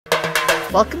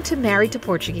Welcome to Married to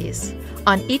Portuguese.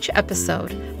 On each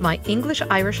episode, my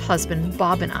English-Irish husband,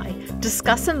 Bob, and I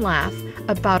discuss and laugh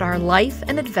about our life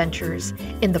and adventures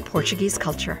in the Portuguese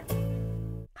culture.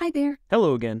 Hi there.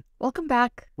 Hello again. Welcome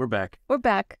back. We're back. We're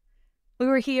back. We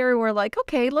were here and we're like,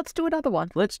 okay, let's do another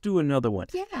one. Let's do another one.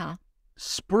 Yeah.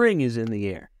 Spring is in the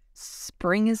air.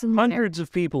 Spring is in the air. Hundreds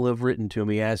of people have written to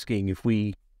me asking if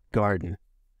we garden.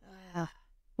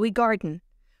 We garden.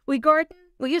 We garden.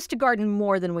 We used to garden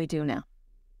more than we do now.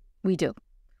 We do.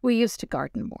 We used to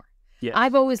garden more. Yes.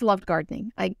 I've always loved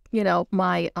gardening. You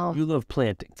love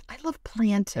planting. I love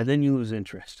planting. And then you lose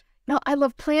interest. No, I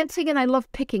love planting and I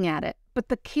love picking at it. But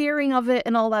the caring of it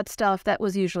and all that stuff, that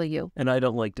was usually you. And I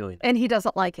don't like doing it. And he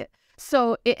doesn't like it.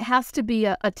 So it has to be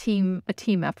a team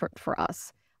effort for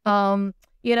us.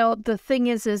 The thing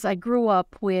is I grew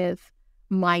up with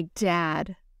my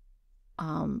dad,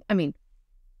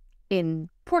 in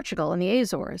Portugal, in the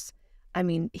Azores.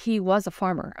 He was a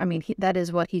farmer. That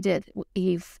is what he did.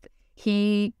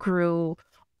 He grew,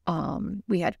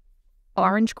 we had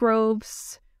orange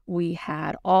groves. We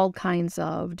had all kinds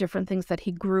of different things that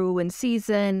he grew in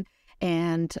season.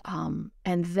 And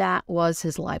that was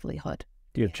his livelihood.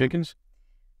 Do you have chickens?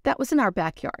 That was in our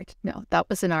backyard. No, that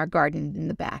was in our garden in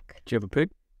the back. Do you have a pig?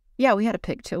 Yeah, we had a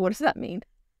pig too. What does that mean?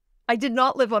 I did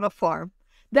not live on a farm.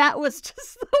 That was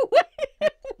just the way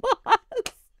it was.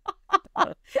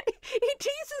 He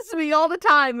teases me all the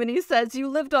time and he says, you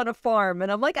lived on a farm. And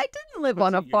I'm like, I didn't live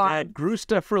on a farm. Your dad grew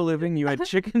stuff for a living. You had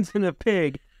chickens and a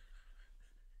pig.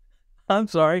 I'm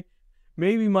sorry.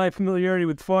 Maybe my familiarity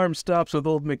with farms stops with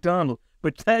old MacDonald,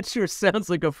 but that sure sounds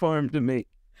like a farm to me.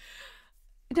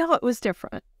 No, it was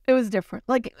different. It was different.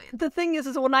 Like, the thing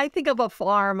is when I think of a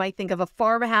farm, I think of a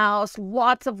farmhouse,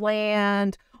 lots of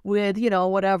land with,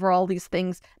 whatever, all these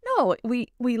things. No, we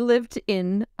lived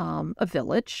in a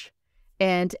village,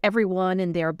 and everyone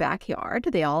in their backyard,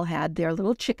 they all had their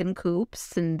little chicken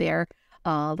coops and their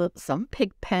some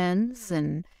pig pens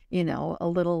and, a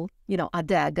little,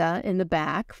 adega in the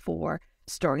back for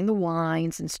storing the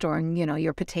wines and storing,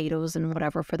 your potatoes and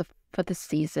whatever for the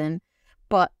season.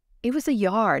 But it was a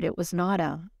yard. It was not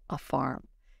a farm.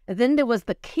 And then there was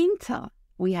the quinta.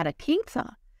 We had a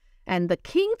quinta. And the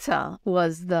quinta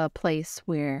was the place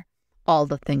where all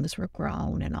the things were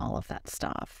grown and all of that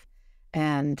stuff.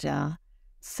 And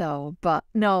but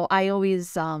no,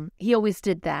 he always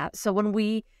did that. So when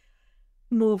we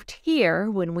moved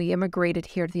here, when we immigrated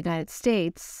here to the United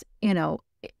States,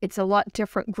 it's a lot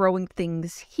different growing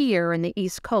things here in the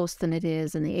East Coast than it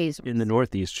is in the Azores. In the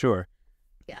Northeast, sure.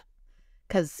 Yeah.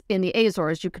 Because in the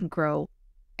Azores, you can grow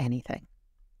anything.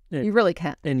 You really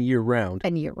can. And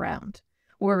year-round.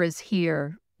 Whereas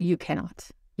here, you cannot.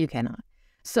 You cannot.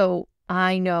 So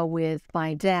I know with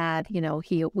my dad,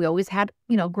 we always had,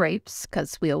 grapes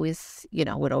because we always,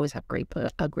 would always have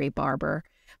a grape arbor.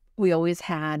 We always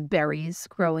had berries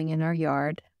growing in our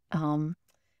yard.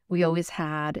 We always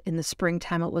had, in the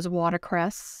springtime, it was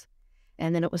watercress,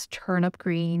 and then it was turnip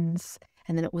greens,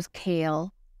 and then it was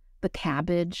kale, the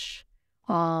cabbage.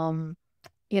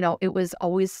 It was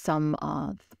always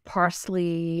some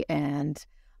parsley and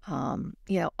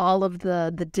all of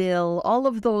the dill, all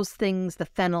of those things, the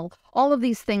fennel, all of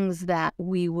these things that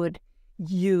we would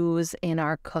use in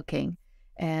our cooking.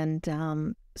 And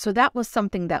so that was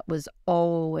something that was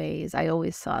I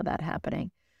always saw that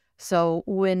happening. So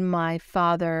when my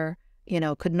father,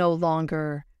 could no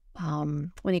longer,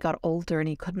 when he got older and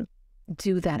he couldn't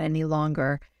do that any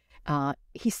longer,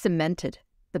 he cemented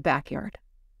the backyard.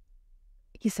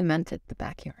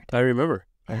 I remember.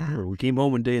 We came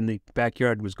home one day and the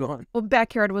backyard was gone. Well,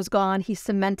 backyard was gone. He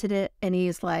cemented it and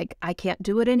he's like, I can't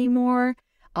do it anymore.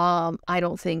 I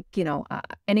don't think,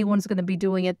 anyone's going to be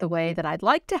doing it the way that I'd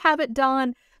like to have it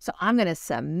done. So I'm going to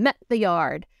cement the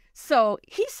yard. So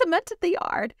he cemented the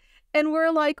yard and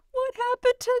we're like, what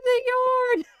happened to the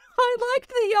yard? I liked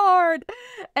the yard.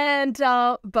 And,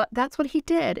 but that's what he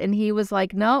did. And he was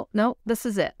like, no, this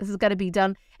is it. This has got to be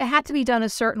done. It had to be done a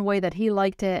certain way that he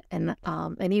liked it. And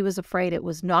he was afraid it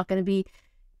was not going to be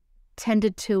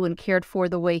tended to and cared for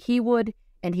the way he would.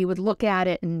 And he would look at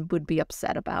it and would be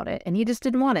upset about it. And he just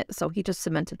didn't want it. So he just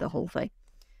cemented the whole thing.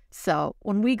 So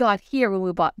when we got here, when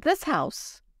we bought this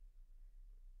house,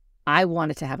 I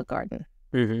wanted to have a garden.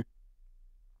 Mm-hmm.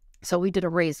 So we did a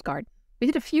raised garden. We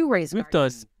did a few raised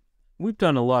gardens. We've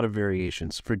done a lot of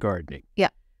variations for gardening. Yeah.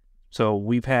 So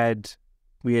we had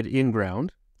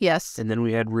in-ground. Yes. And then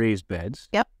we had raised beds.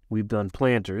 Yep. We've done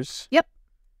planters. Yep.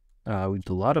 We've done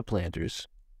a lot of planters.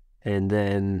 And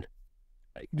then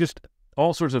just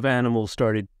all sorts of animals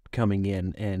started coming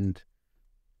in and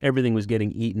everything was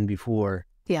getting eaten before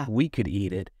we could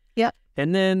eat it. Yep.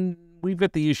 And then we've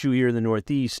got the issue here in the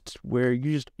Northeast where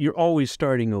you're always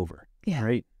starting over, Yeah.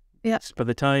 right? Yeah. By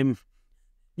the time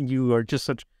you are just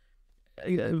such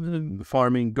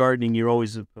farming, gardening, you're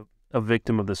always a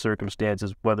victim of the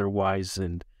circumstances, weather-wise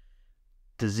and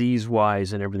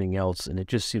disease-wise and everything else. And it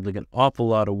just seemed like an awful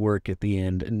lot of work at the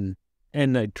end.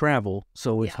 And I travel,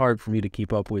 so it's hard for me to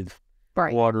keep up with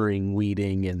watering,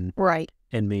 weeding,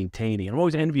 and maintaining. I'm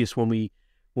always envious when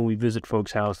we visit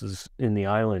folks' houses in the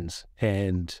islands,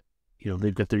 and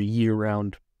they've got their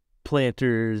year-round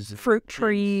planters, fruit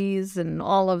trees, and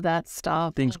all of that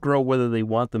stuff. Things grow whether they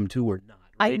want them to or not.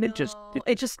 Right? I know.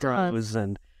 It just grows,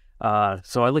 and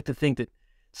so I like to think that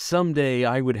someday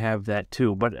I would have that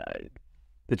too. But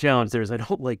the challenge there is I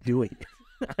don't like doing it.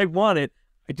 I want it,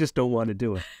 I just don't want to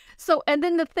do it. So, and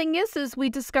then the thing is we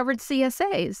discovered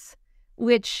CSAs,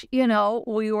 which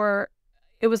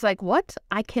it was like, what?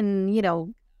 I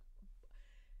can,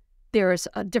 there's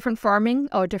a different farming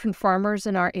or different farmers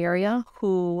in our area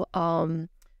who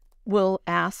will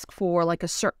ask for like a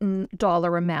certain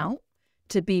dollar amount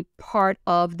to be part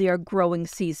of their growing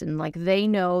season. Like they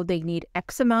know they need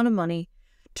X amount of money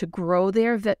to grow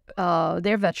their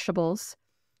vegetables.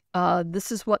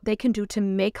 This is what they can do to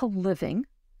make a living.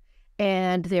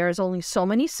 And there's only so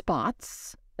many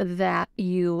spots that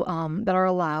that are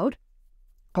allowed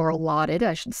or allotted,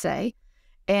 I should say.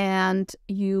 And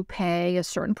you pay a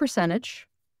certain percentage.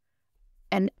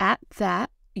 And at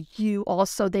that, they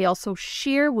also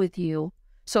share with you.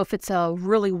 So if it's a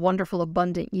really wonderful,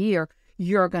 abundant year,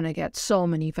 you're going to get so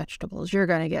many vegetables. You're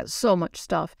going to get so much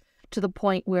stuff, to the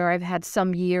point where I've had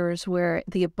some years where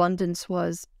the abundance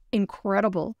was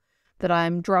incredible, that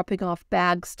I'm dropping off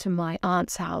bags to my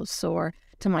aunt's house or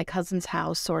to my cousin's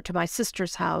house or to my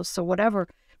sister's house or whatever,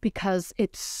 because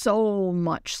it's so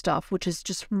much stuff, which is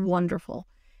just wonderful.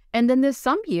 And then there's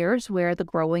some years where the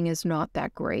growing is not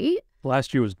that great.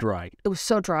 Last year was dry. It was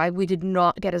so dry. We did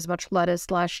not get as much lettuce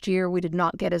last year. We did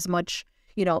not get as much,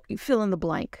 fill in the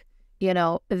blank,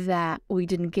 that we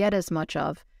didn't get as much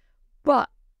of. But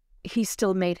he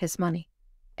still made his money,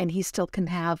 and he still can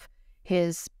have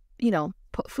his,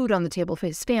 put food on the table for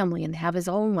his family and have his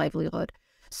own livelihood.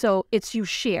 So it's you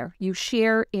share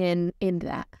in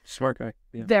that. Smart guy.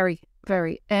 Yeah. Very,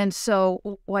 very. And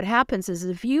so what happens is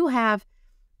if you have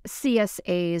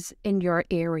CSAs in your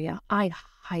area, I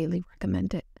highly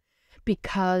recommend it,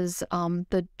 because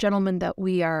the gentleman that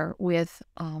we are with,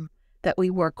 that we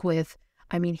work with,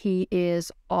 I mean, he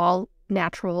is all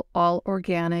natural, all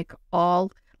organic,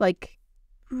 all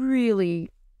really,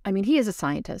 I mean, he is a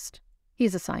scientist.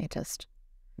 He's a scientist.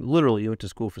 Literally, he went to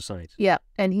school for science. Yeah,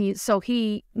 and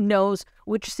he knows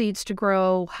which seeds to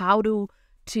grow, how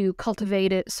to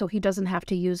cultivate it, so he doesn't have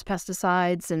to use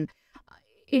pesticides, and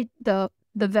the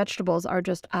vegetables are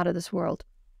just out of this world.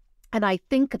 And I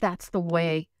think that's the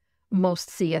way most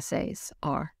CSAs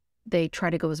are. They try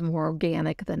to go as more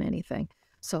organic than anything.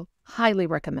 So highly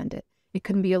recommend it. It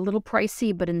can be a little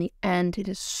pricey, but in the end, it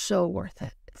is so worth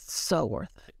it. It's so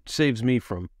worth it. It saves me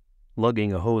from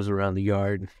lugging a hose around the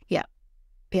yard. Yeah.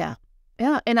 Yeah.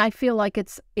 Yeah. And I feel like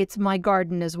it's my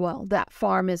garden as well. That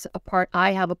farm is a part.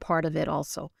 I have a part of it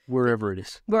also. Wherever it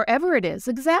is. Wherever it is.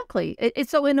 Exactly.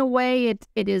 So in a way, it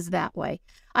is that way.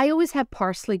 I always have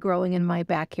parsley growing in my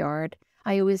backyard.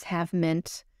 I always have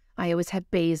mint. I always have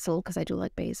basil, because I do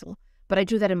like basil. But I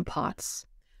do that in pots.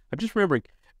 I'm just remembering,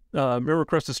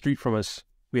 across the street from us,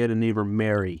 we had a neighbor,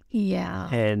 Mary. Yeah.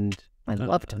 And I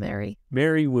loved Mary.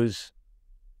 Mary was,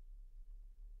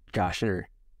 in her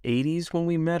 80s when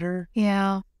we met her.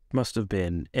 Yeah. Must have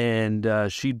been. And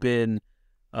she'd been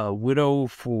a widow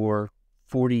for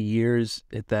 40 years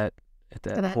at that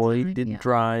point. Time, didn't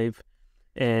drive.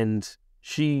 And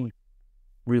she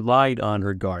relied on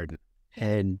her garden.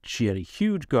 And she had a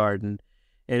huge garden.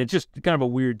 And it's just kind of a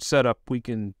weird setup. We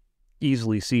can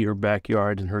easily see her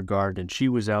backyard and her garden. And she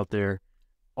was out there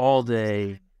all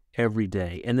day, every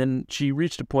day. And then she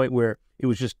reached a point where it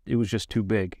was just too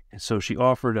big. And so she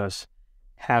offered us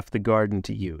half the garden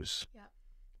to use. Yeah.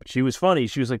 But she was funny.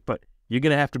 She was like, but you're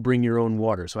going to have to bring your own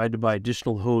water. So I had to buy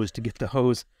additional hose to get the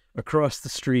hose across the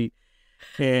street.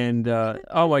 And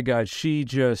oh my God, she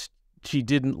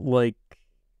didn't like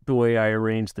the way I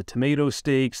arranged the tomato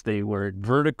stakes. They weren't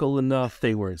vertical enough.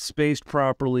 They weren't spaced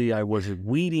properly. I wasn't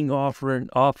weeding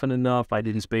often enough. I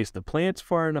didn't space the plants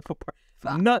far enough apart.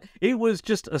 It was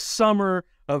just a summer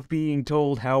of being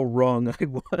told how wrong I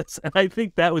was. And I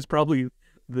think that was probably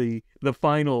the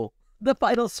final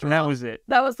straw. That was it.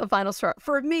 That was the final straw.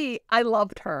 For me, I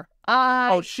loved her.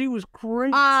 She was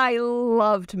great. I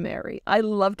loved Mary.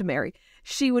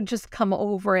 She would just come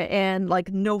over and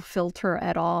no filter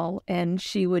at all. And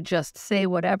she would just say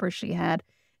whatever she had.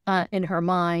 in her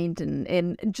mind,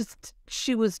 and just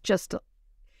she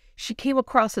came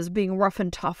across as being rough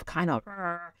and tough, kind of,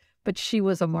 but she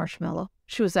was a marshmallow.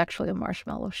 She was actually a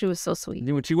marshmallow. She was so sweet.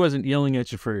 When she wasn't yelling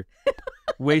at you for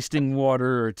wasting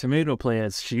water or tomato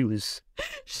plants, she was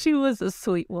a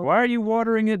sweet woman. Why are you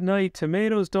watering at night?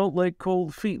 Tomatoes don't like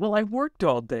cold feet. Well, I worked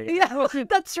all day. Yeah,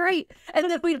 that's right.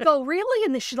 And then we'd go, really?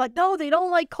 And then she's like, no, they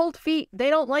don't like cold feet. They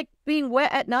don't like being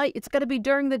wet at night. It's got to be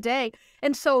during the day.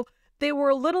 And so they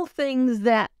were little things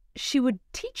that she would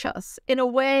teach us in a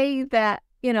way that,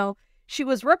 she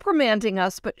was reprimanding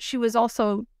us, but she was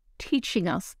also teaching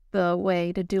us the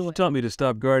way to do it. She taught me to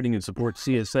stop gardening and support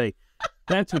CSA.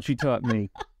 That's what she taught me.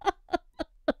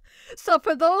 So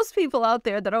for those people out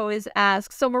there that always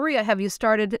ask, so Maria, have you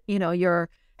started,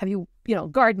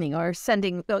 gardening or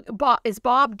sending, is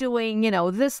Bob doing,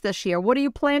 this year? What are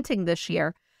you planting this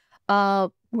year?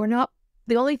 The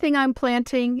only thing I'm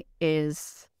planting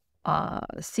is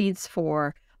seeds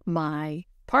for my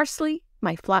parsley,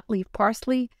 my flat leaf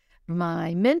parsley,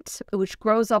 my mint, which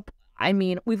grows up. I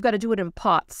mean, we've got to do it in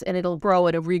pots, and it'll grow,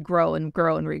 it'll regrow and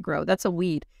grow and regrow. That's a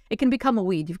weed. It can become a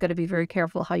weed. You've got to be very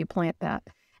careful how you plant that.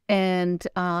 And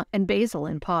basil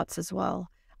in pots as well.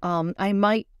 I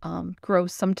might grow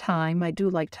some thyme. I do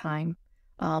like thyme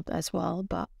as well,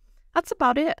 but that's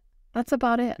about it.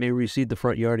 Maybe reseed the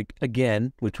front yard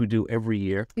again, which we do every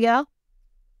year. Yeah.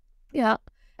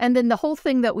 And then the whole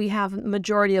thing that we have,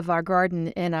 majority of our garden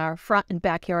in our front and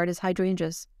backyard is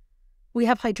hydrangeas. We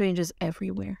have hydrangeas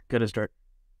everywhere. Got to start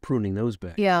pruning those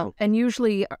back. Yeah, and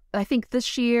usually, I think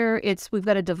this year we've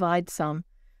got to divide some.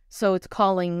 So it's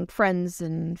calling friends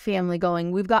and family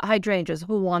going, we've got hydrangeas,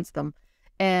 who wants them?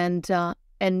 And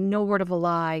no word of a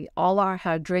lie, all our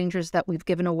hydrangeas that we've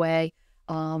given away,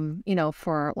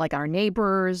 for like our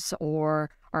neighbors or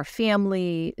our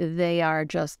family, they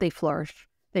flourish.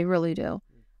 They really do.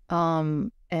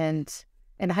 And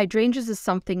hydrangeas is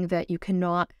something that you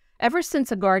cannot, ever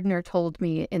since a gardener told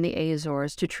me in the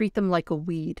Azores to treat them like a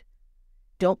weed.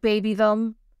 Don't baby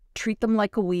them, treat them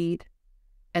like a weed,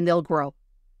 and they'll grow.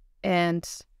 And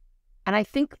I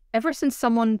think ever since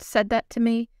someone said that to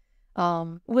me,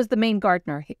 it was the main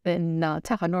gardener in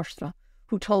Terra Nostra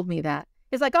who told me that.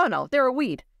 He's like, oh no, they're a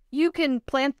weed. You can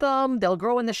plant them, they'll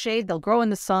grow in the shade, they'll grow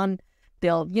in the sun,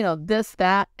 they'll, this,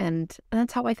 that, and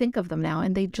that's how I think of them now.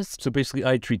 And they just... So basically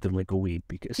I treat them like a weed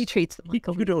because... He treats them like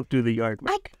a weed. You don't do the yard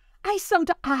work.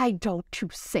 I don't you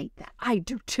say that. I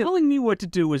do too. Telling me what to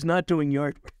do is not doing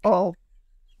yard work. Oh.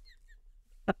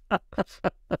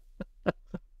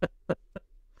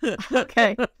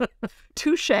 Okay.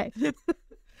 Touche.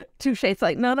 It's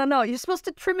like, no. You're supposed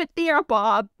to trim it there,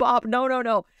 Bob.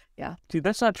 No. Yeah. Dude,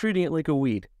 that's not treating it like a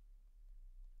weed.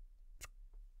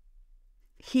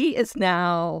 He is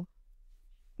now...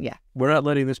 Yeah. We're not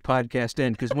letting this podcast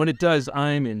end because when it does,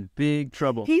 I'm in big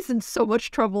trouble. He's in so much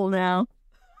trouble now.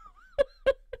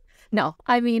 No,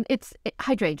 I mean, it's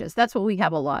hydrangeas. That's what we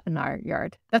have a lot in our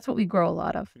yard. That's what we grow a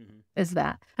lot of, is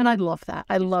that. And I love that.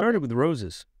 I love it. Started with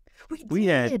roses. We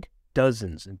had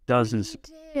dozens and dozens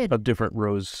of different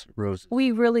roses.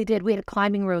 We really did. We had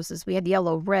climbing roses. We had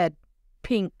yellow, red,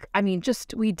 pink. I mean,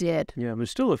 we did. Yeah,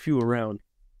 there's still a few around.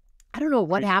 I don't know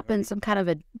what happened. Some kind of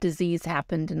a disease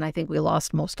happened, and I think we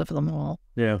lost most of them all.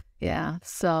 Yeah. Yeah.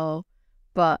 So,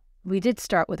 but we did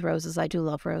start with roses. I do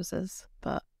love roses,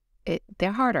 but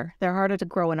they're harder. They're harder to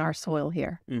grow in our soil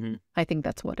here. Mm-hmm. I think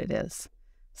that's what it is.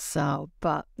 So,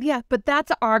 but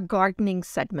that's our gardening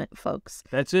segment, folks.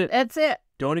 That's it.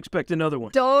 Don't expect another one.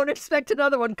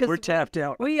 Because we're tapped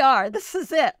out. We are. This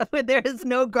is it. There is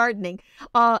no gardening.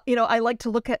 I like to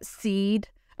look at seed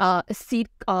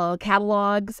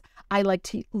catalogs. I like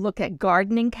to look at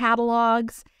gardening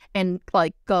catalogs and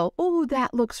like go, oh,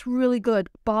 that looks really good,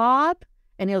 Bob.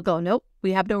 And he'll go, nope,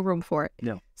 we have no room for it.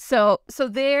 No. So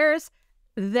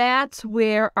that's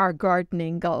where our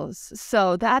gardening goes.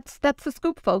 So that's the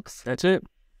scoop, folks. That's it.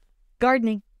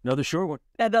 Gardening. Another short one.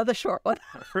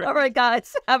 All right,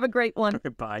 guys. Have a great one.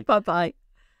 Bye. Bye-bye.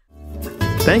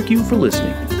 Thank you for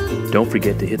listening. Don't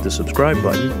forget to hit the subscribe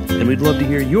button, and we'd love to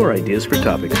hear your ideas for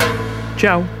topics.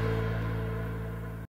 Ciao.